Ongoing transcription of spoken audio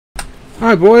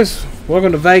Alright, boys,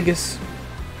 welcome to Vegas.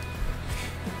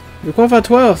 We qualified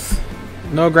 12th.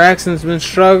 Noah Gragson's been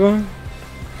struggling.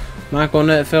 Michael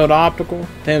Netfield Optical.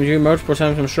 Tam Jr. Motorsports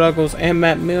having some struggles. And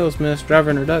Matt Mills missed driver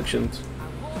introductions.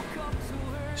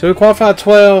 So we qualified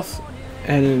 12th.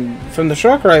 And from the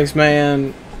truck race,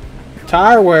 man,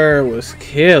 tire wear was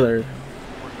killer.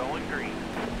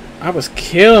 I was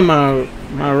killing my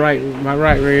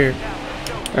right rear.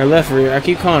 Or left rear. I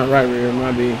keep calling it right rear. It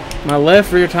might be my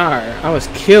left rear tire. I was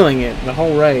killing it the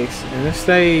whole race. And this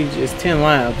stage is 10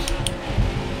 laps.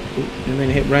 And then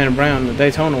hit Brandon Brown, the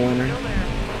Daytona winner.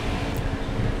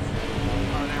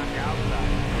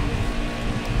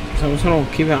 So I'm just gonna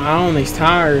keep an eye on these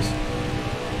tires.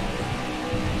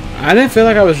 I didn't feel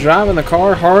like I was driving the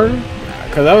car hard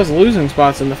because I was losing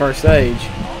spots in the first stage.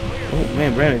 Oh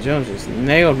man, Brandon Jones just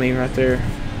nailed me right there.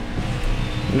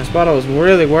 And the spot I was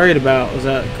really worried about was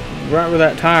that right where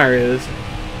that tire is.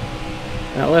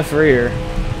 That left rear.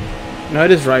 No,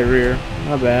 it is right rear.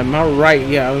 My bad. My right,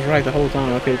 yeah, I was right the whole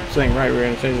time. I kept saying right rear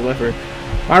and I changed the left rear.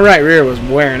 My right rear was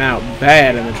wearing out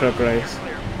bad in the truck race.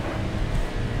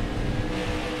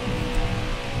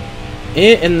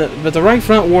 But the right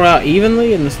front wore out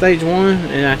evenly in the stage 1,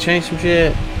 and I changed some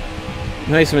shit,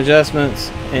 made some adjustments,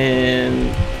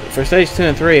 and for stage 2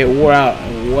 and 3 it wore out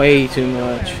way too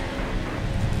much.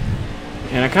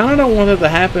 And I kind of don't want that to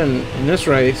happen in this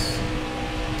race,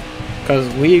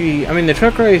 because I mean the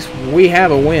truck race, we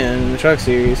have a win in the truck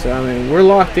series, so I mean we're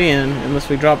locked in unless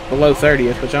we drop below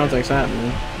 30th, which I don't think's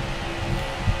happening.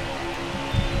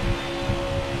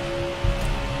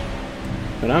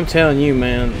 But I'm telling you,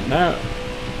 man,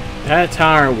 that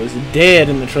tire was dead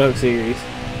in the truck series.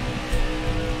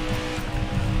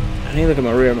 I need to look at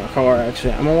my rear of my car,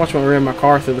 actually. I'm going to watch my rear of my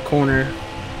car through the corner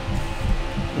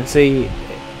and see.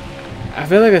 I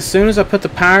feel like as soon as I put the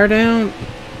power down,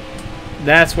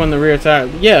 that's when the rear tire...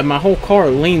 Yeah, my whole car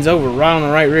leans over right on the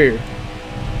right rear.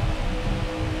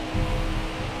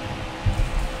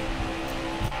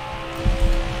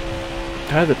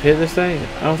 Do I have to pit this stage?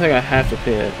 I don't think I have to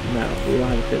pit. No, we don't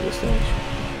have to pit this stage.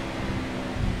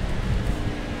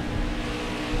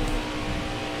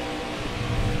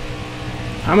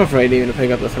 I'm afraid even to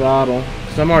pick up the throttle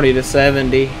because I'm already to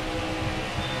 70.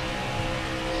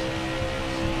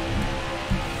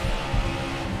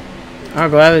 I'll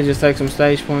gladly just take some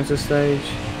stage points this stage.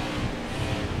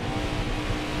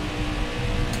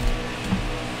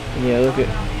 Yeah, look at...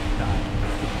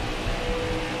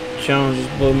 Sean just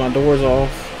blew my doors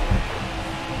off.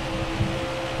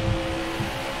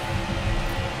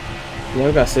 Yeah,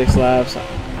 we got 6 laps.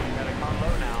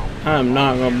 I am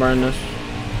not gonna burn this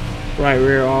right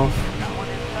rear off.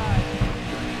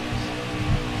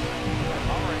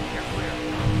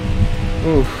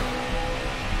 Oof.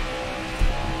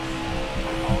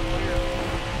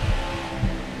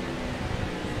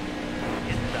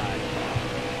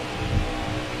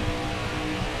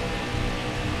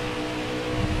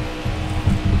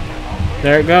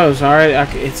 There it goes. Alright, I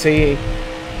can see.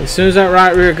 As soon as that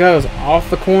right rear goes off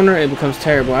the corner, it becomes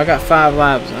terrible. I got 5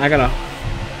 laps. I gotta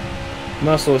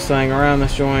muscle this thing around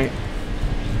this joint.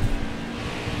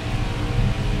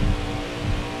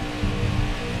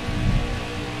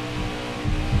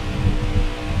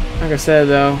 Like I said,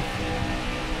 though,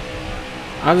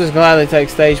 I'll just gladly take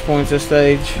stage points this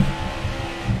stage.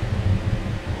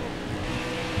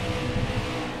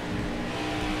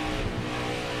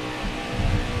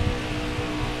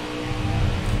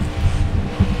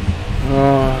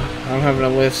 I'm having to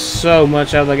lift so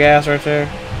much out of the gas right there.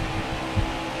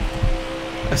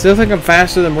 I still think I'm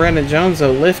faster than Brandon Jones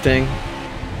though, lifting.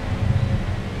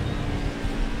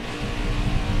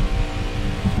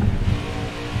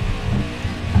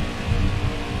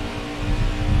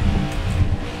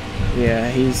 Yeah,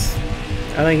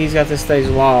 I think he's got this stage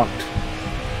locked.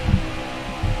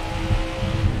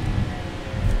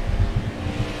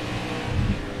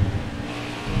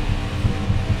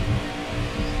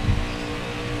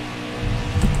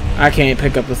 I can't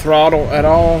pick up the throttle at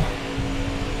all.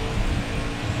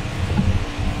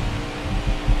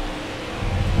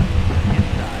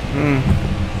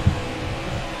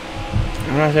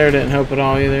 Right there didn't help at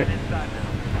all either.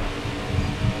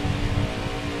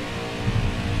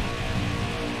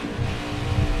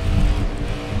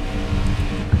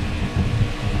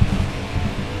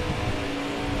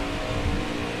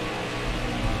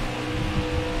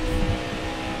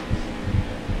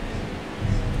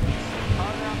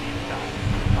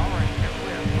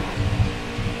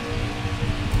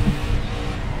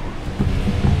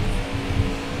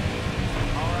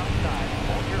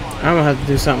 I'm gonna have to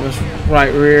do something with this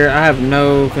right rear. I have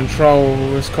no control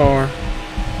over this car.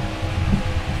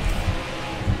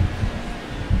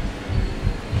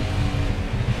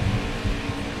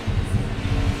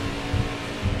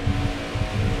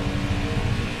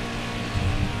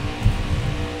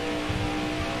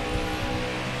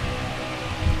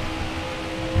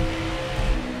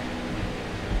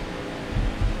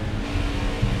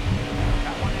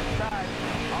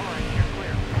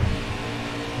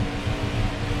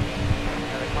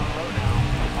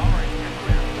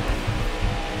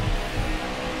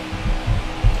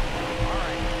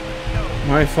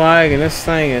 White flag, and this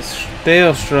thing is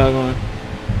still struggling.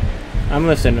 I'm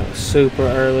lifting it super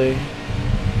early.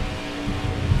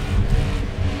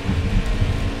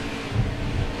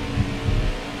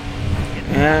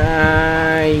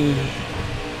 Aye.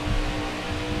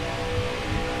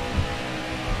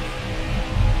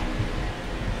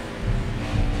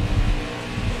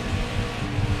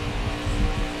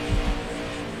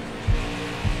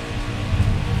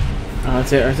 Oh,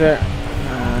 that's it right there.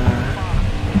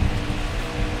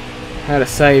 Had to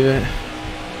save it.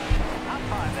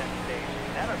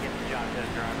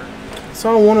 That's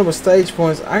all I wanted was stage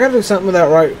points. I gotta do something with that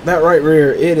right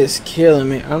rear. It is killing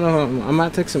me. I don't know. I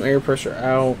might take some air pressure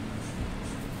out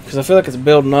because I feel like it's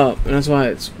building up, and that's why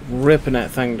it's ripping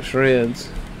that thing to shreds.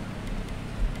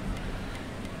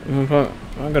 I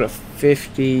got a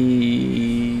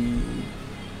 50.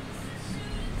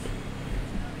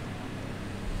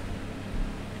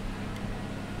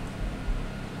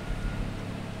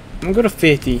 I'm going to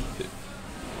 50.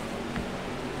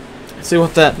 Let's see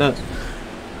what that does.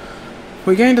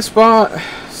 We gained a spot.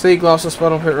 Sieg lost a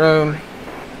spot on pit road.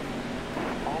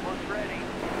 Almost ready.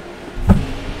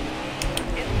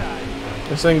 Inside.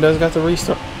 This thing does got the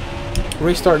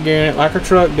restart gear in it like our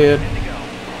truck did. Good to go.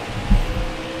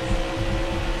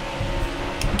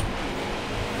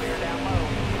 Clear down low.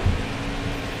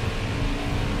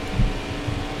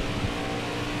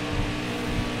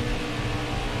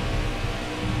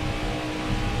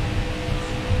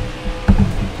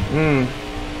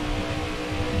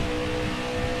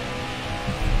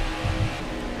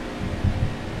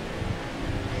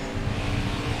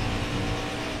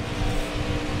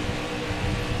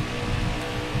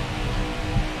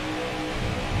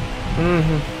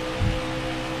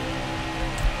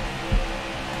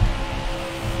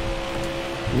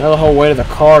 Now the whole weight of the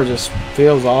car just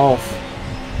feels off.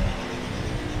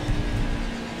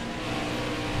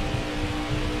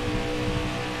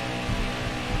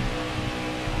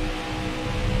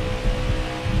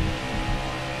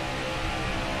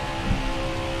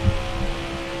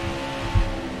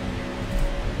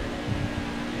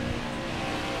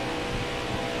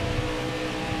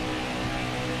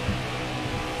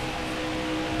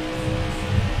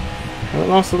 Haven't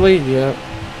lost the lead yet.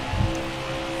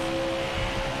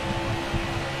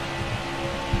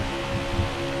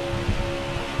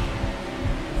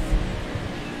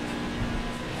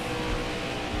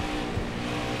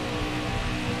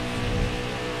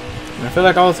 I feel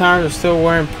like all the tires are still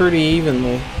wearing pretty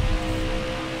evenly.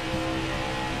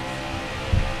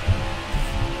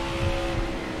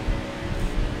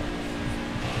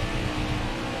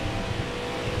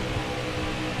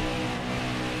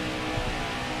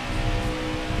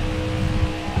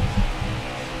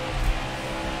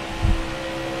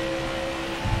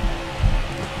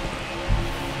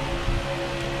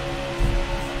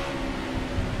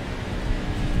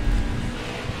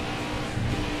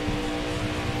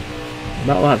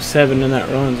 About lap 7 in that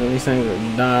run, so these things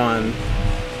are dying.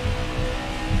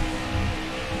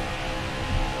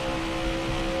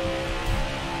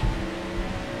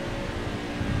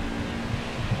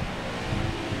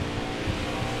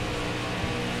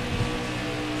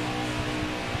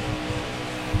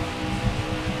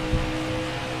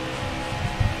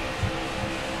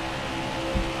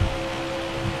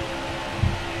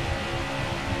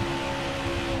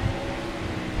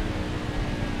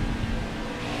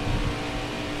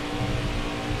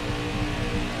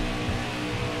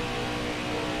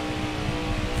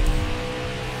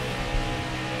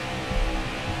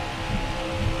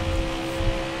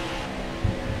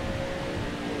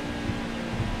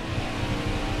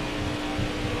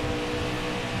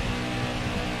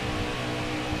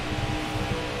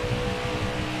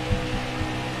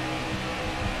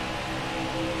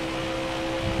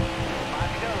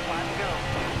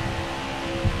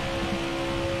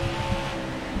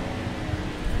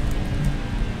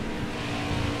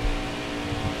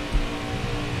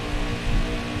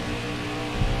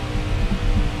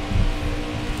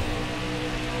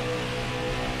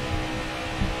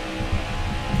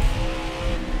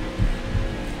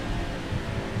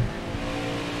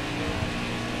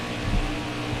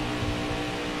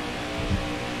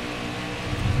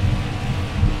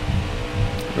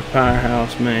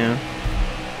 Firehouse, man.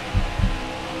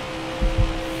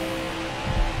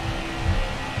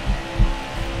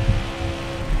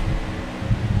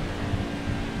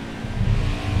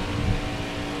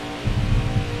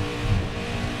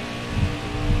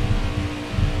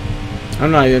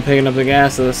 I'm not even picking up the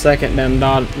gas of the second damn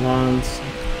dot lines.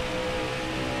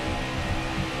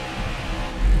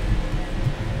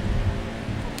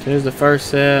 Here's the first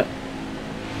set.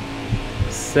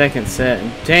 second set.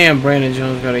 And damn, Brandon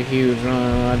Jones got a huge run.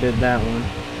 I did that one.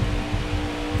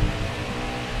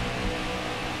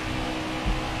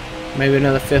 Maybe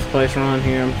another 5th place run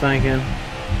here, I'm thinking.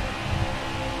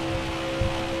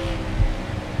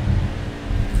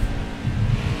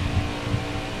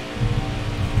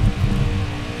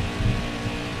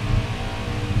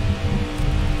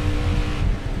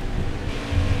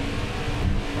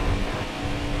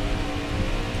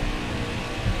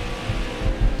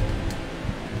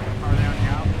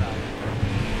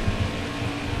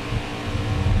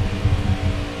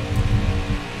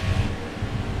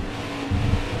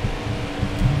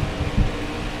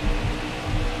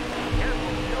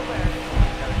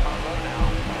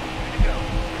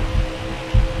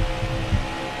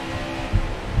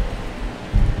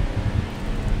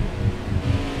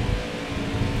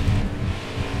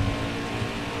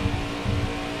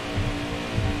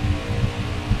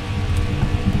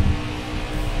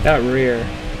 That rear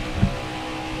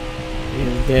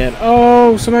is dead.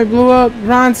 Oh, somebody blew up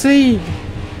Ron Sieg.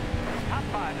 Top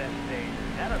 5 that stage.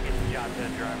 That'll get the job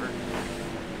done, driver.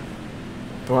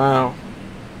 Wow.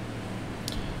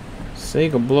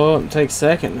 Sieg will blow up and take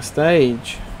second in the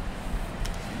stage.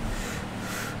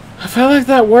 I feel like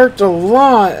that worked a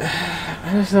lot.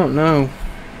 I just don't know.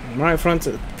 Right front's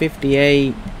at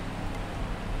 58.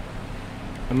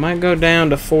 I might go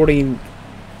down to 40,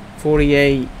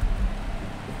 48.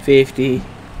 50.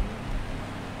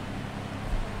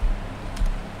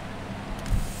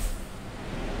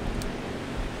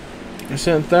 We're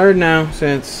sitting 3rd now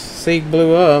since Sieg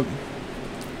blew up.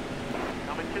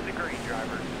 Coming to the green,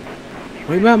 driver.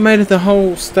 We about made it the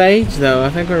whole stage though. I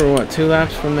think we were what, 2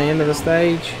 laps from the end of the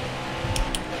stage.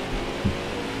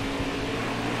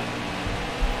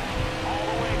 All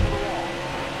the way to the wall.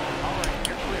 All right,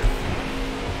 you're clear.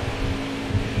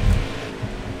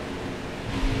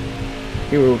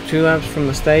 We were 2 laps from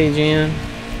the stage end.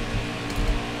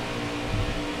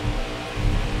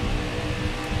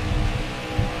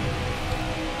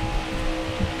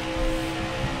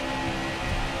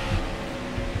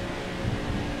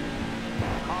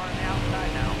 Car on the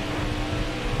outside now.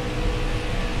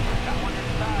 Got one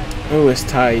inside. Oh, it's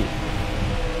tight.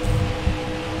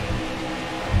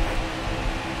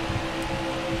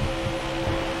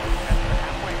 That's the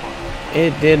halfway mark.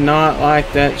 It did not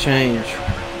like that change.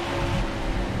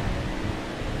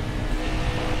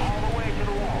 All the way to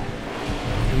the wall.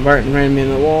 And Burton ran me in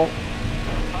the wall.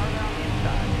 Car down the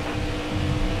inside.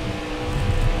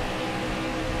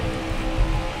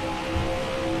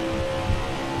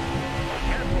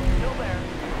 Careful, still there.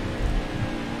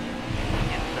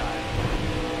 Inside.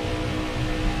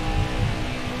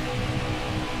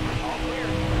 All clear.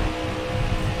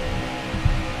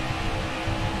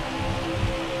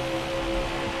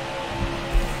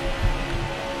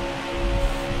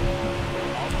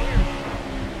 All clear.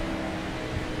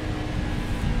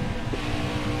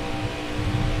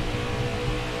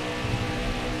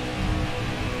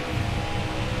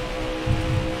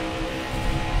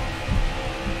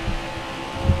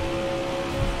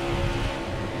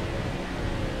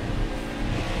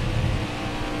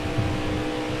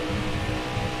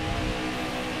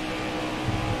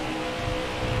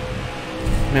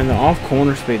 Man, the off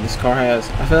corner speed this car has,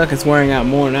 I feel like it's wearing out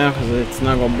more now because it's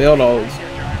not going to build all. It's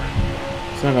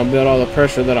not going to build all the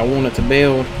pressure that I want it to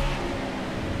build.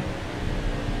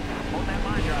 Hold that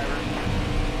line, driver.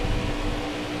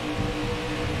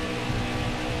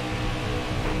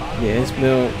 Yeah, it's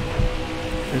built.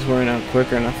 It's wearing out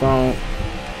quicker than I thought.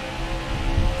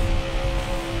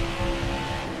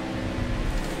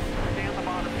 Stay on the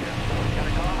bottom here. Got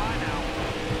a car high now.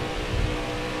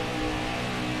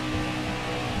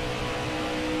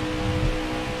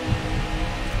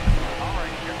 All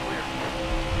right, you're clear.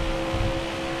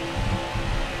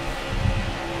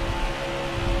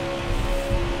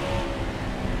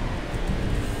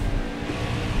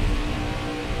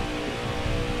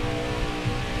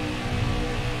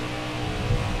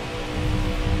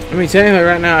 I mean, technically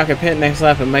right now I could pit next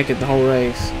lap and make it the whole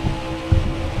race. Stay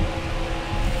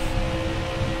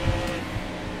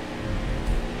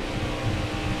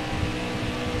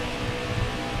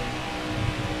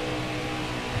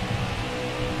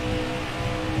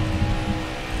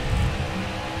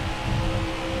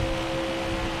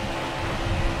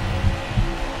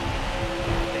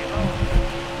low.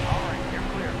 All right, you're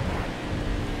clear.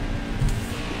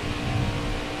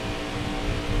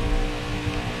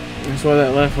 That's where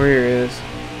that left rear is.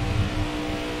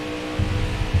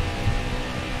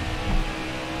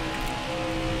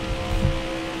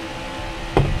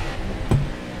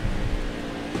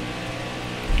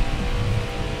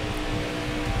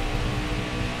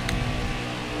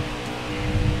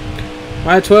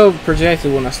 I had 12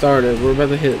 projected when I started. We're about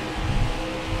to hit.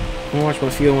 I'm gonna watch my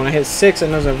fuel. When I hit 6, it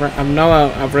knows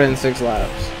I've ran 6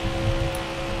 laps.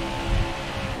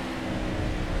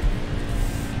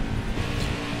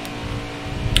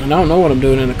 And I don't know what I'm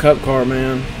doing in the cup car,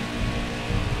 man.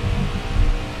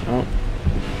 Oh.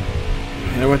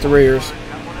 There went the rears.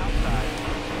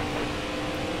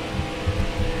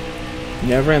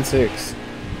 Yeah, I've ran 6.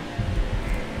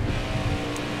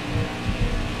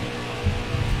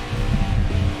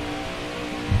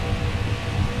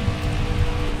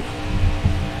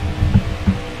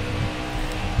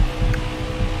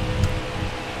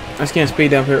 I just can't speed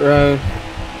down pit road.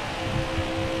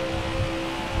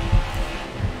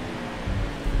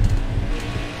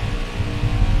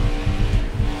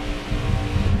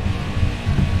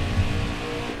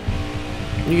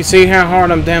 You can see how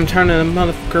hard I'm damn turning the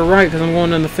motherfucker right because I'm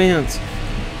going in the fence.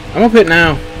 I'm gonna pit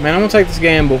now. Man, I'm gonna take this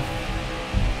gamble.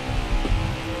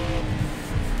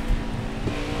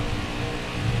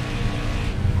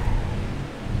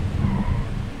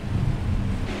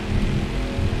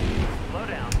 Slow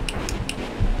down.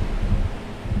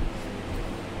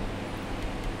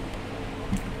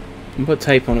 I'm gonna put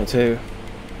tape on it too.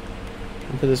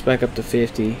 I'll put this back up to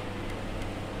 50.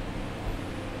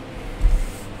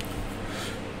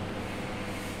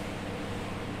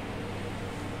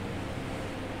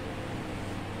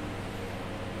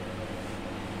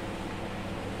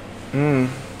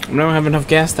 I don't have enough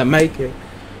gas to make it.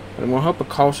 But I'm gonna hope a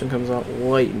caution comes out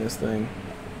late in this thing.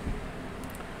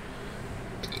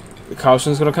 The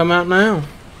caution's gonna come out now.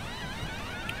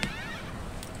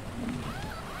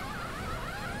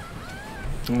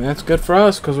 And that's good for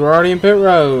us because we're already in pit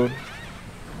road.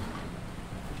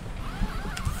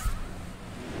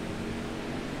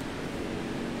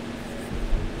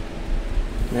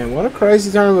 Man, what a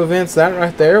crazy turn of events that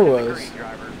right there was.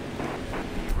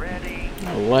 Ready.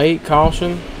 A late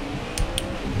caution.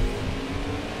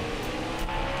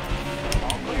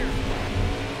 All clear.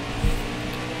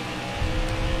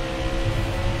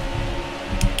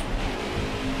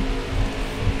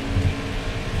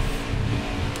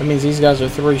 That means these guys are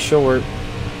 3 short.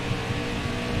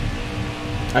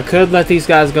 I could let these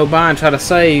guys go by and try to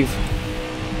save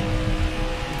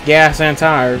gas and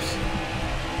tires.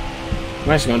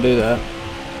 I'm actually gonna do that.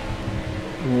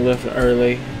 I'm gonna lift it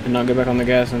early and not get back on the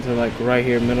gas until like right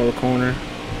here, middle of the corner.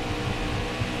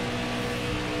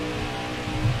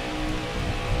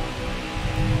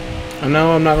 I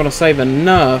know I'm not gonna save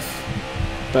enough,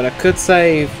 but I could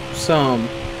save some.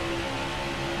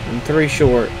 I'm 3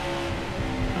 short.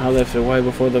 I lifted way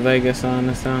before the Vegas sign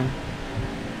this time.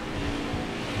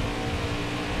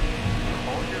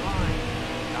 Hold your line.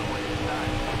 Not one inside.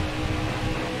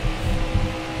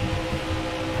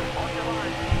 Hold your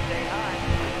line. Stay high.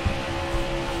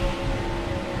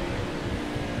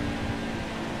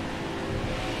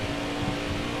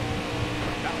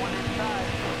 Got one inside.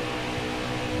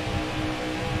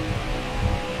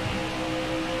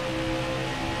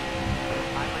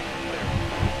 High lane clear.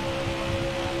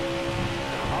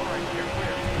 All right, you're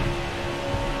clear.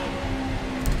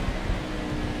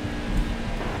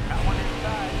 Got one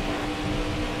inside.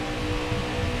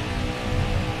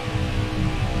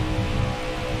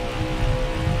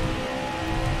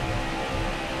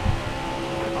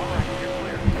 All right, you're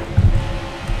clear.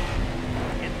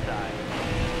 Inside.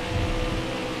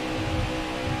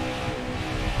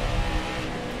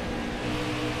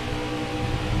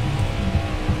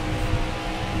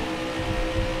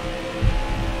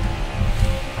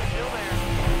 Still there.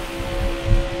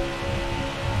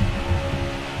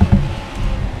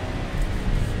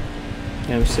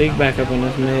 Yeah, Seek back up in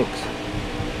this mix.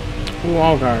 Ooh,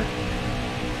 all guard.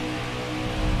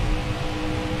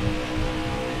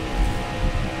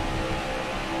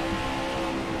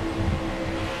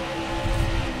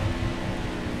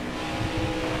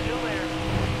 Still there.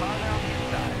 Farther on the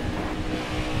inside.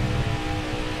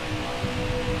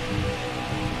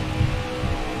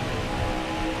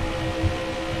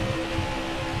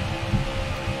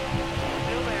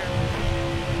 Still there.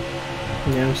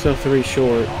 Yeah, I'm still 3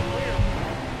 short. All clear.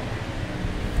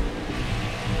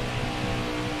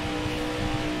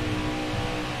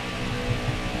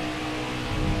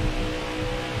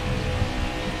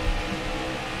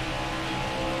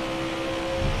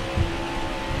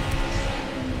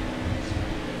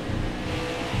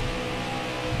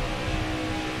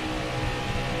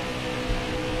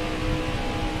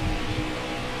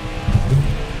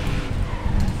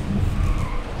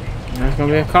 That's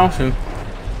gonna be a caution.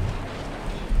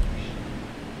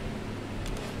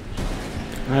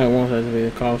 I don't want that to be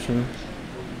a caution.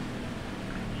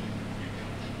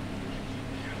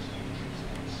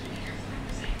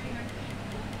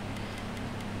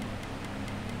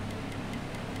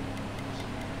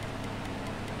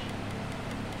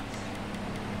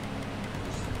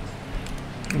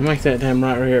 I'll make that damn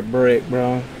right here at brick,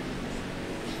 bro.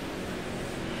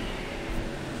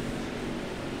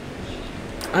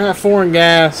 I got 4 in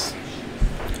gas.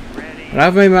 But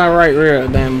I've made my right rear a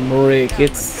damn brick.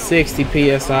 It's 60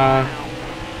 PSI. I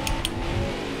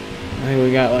think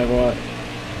we got like what?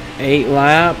 8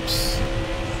 laps.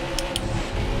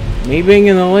 Me being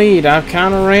in the lead, I've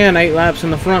kind of ran 8 laps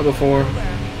in the front before.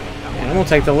 And I'm going to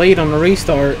take the lead on the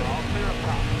restart.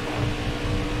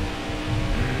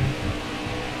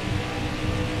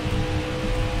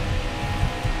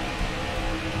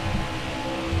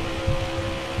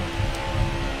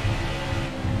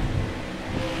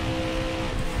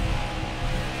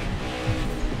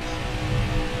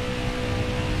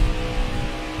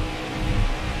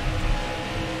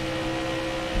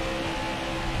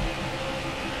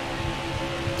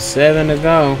 Seven to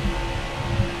go.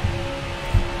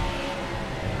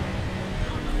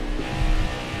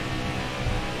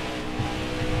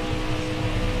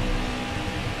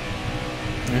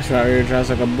 This right here drives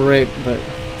like a brick, but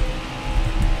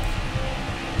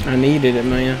I needed it,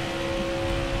 man.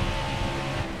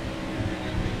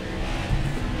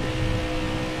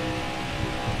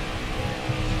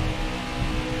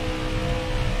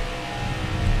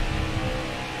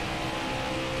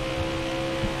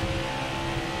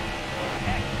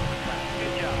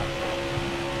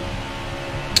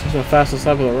 It's the fastest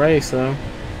lap of the race, though.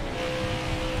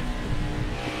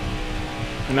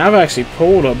 And I've actually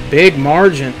pulled a big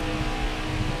margin.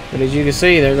 But as you can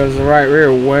see, there goes the right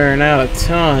rear wearing out a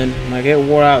ton. Like it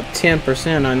wore out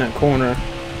 10% on that corner.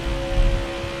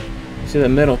 See the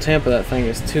middle temp of that thing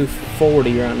is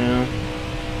 240 right now.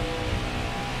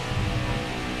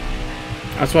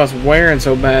 That's why it's wearing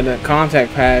so bad. That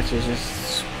contact patch is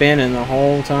just spinning the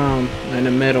whole time in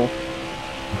the middle.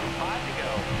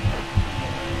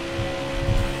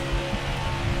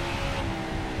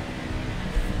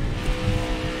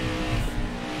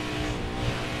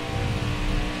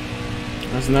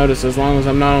 Just notice as long as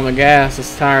I'm not on the gas,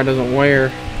 this tire doesn't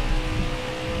wear.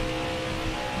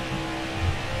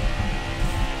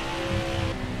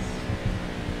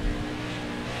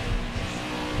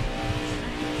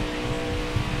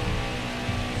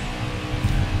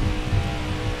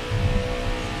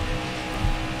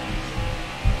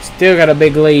 Still got a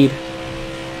big lead.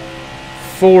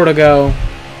 4 to go.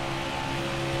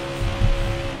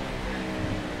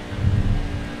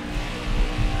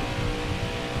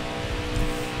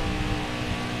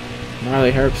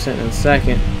 Riley Herbst in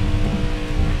second.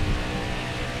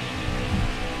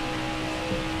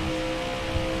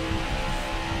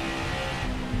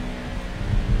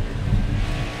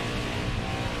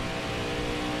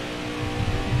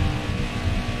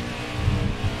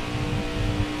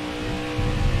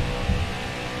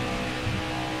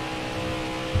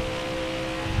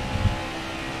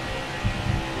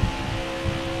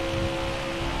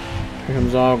 Here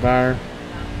comes Allgaier.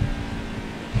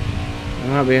 I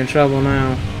might be in trouble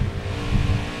now.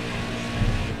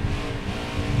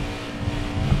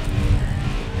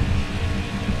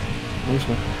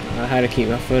 I had to keep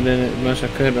my foot in it as much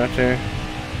as I could right there.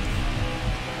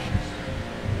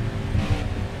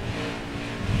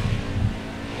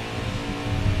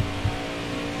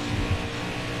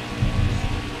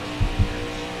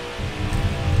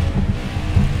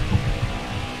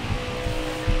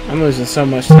 I'm losing so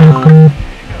much time.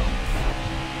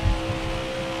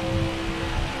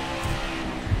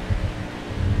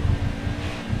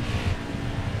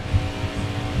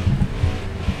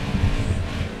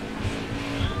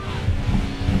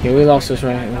 Yeah, we lost this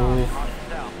right.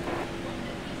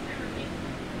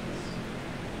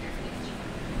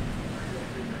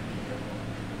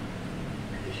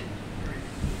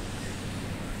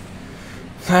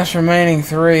 Last remaining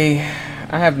 3.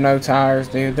 I have no tires,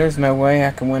 dude. There's no way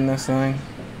I can win this thing.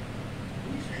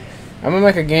 I'm gonna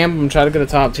make a gamble and try to get a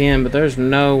top 10, but there's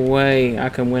no way I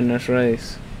can win this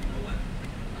race.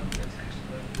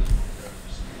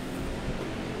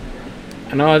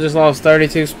 I know I just lost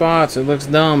 32 spots. It looks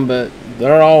dumb, but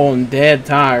they're all on dead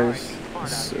tires.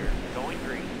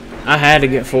 I had to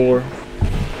get 4.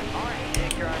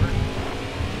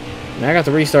 And I got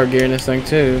the restart gear in this thing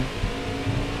too.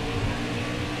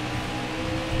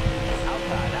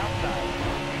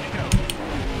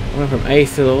 I went from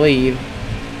 8th to the lead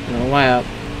in a lap.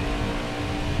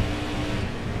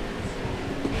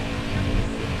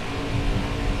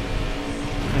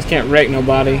 I just can't wreck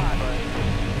nobody.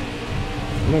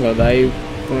 I'm gonna go the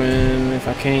apron if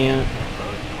I can.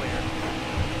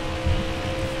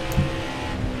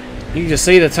 You can just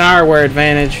see the tire wear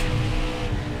advantage.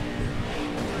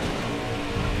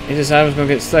 It just happens gonna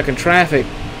get stuck in traffic.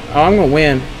 Oh, I'm gonna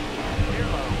win.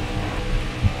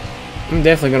 I'm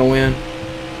definitely gonna win.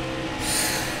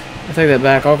 I take that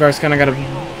back. Allcar's kind of got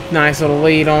a nice little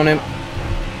lead on him.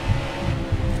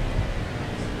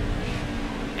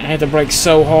 I had to brake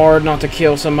so hard not to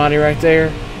kill somebody right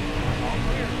there.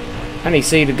 I need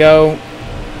C to go.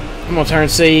 I'm gonna turn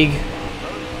Sieg.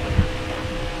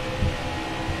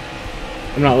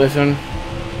 I'm not lifting.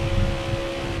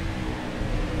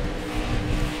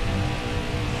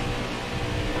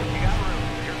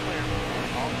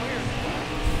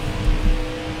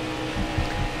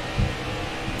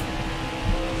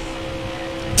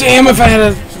 Damn, if I had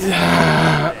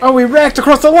a... Oh, we wrecked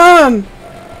across the line!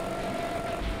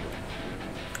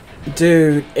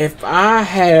 Dude, if I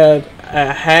had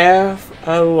a half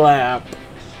a lap,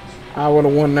 I would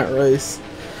have won that race.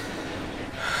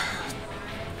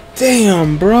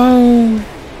 Damn, bro.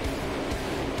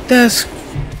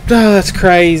 That's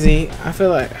crazy. I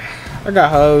feel like I got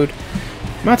hoed.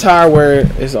 My tire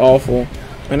wear is awful,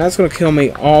 and that's gonna kill me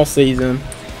all season.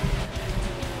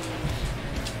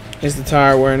 Is the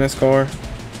tire wear in this car?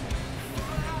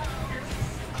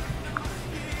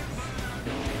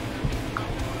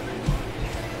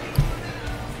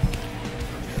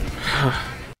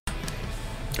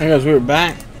 I guess we were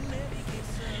back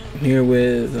here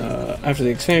with after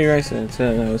the Xfinity race, and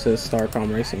it says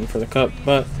Starcom Racing for the Cup.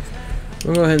 But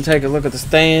we'll go ahead and take a look at the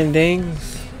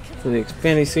standings for the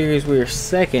Xfinity Series. We are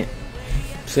second,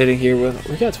 sitting here with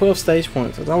we got 12 stage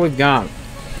points. That's all we've got.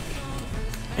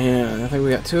 And I think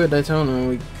we got 2 at Daytona,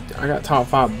 and I got top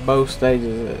 5 both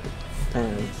stages at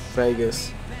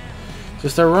Vegas.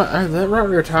 Just that right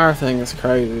rear tire thing is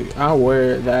crazy. I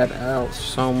wear that out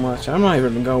so much. I'm not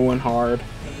even going hard,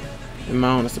 in my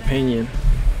honest opinion.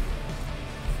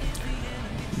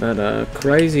 But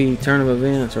crazy turn of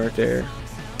events right there.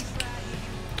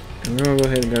 And we're gonna go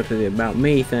ahead and go to the About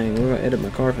Me thing. We're gonna edit my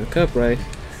car for the Cup race.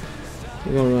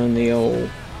 We're gonna run the old.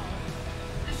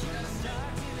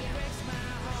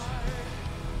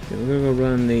 We're gonna go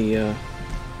run the we're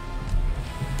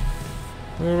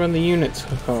gonna run the units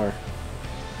car.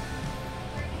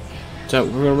 So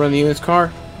we're gonna run the units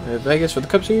car at Vegas for the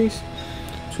Cup Series.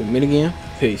 So we'll meet again.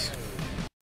 Peace.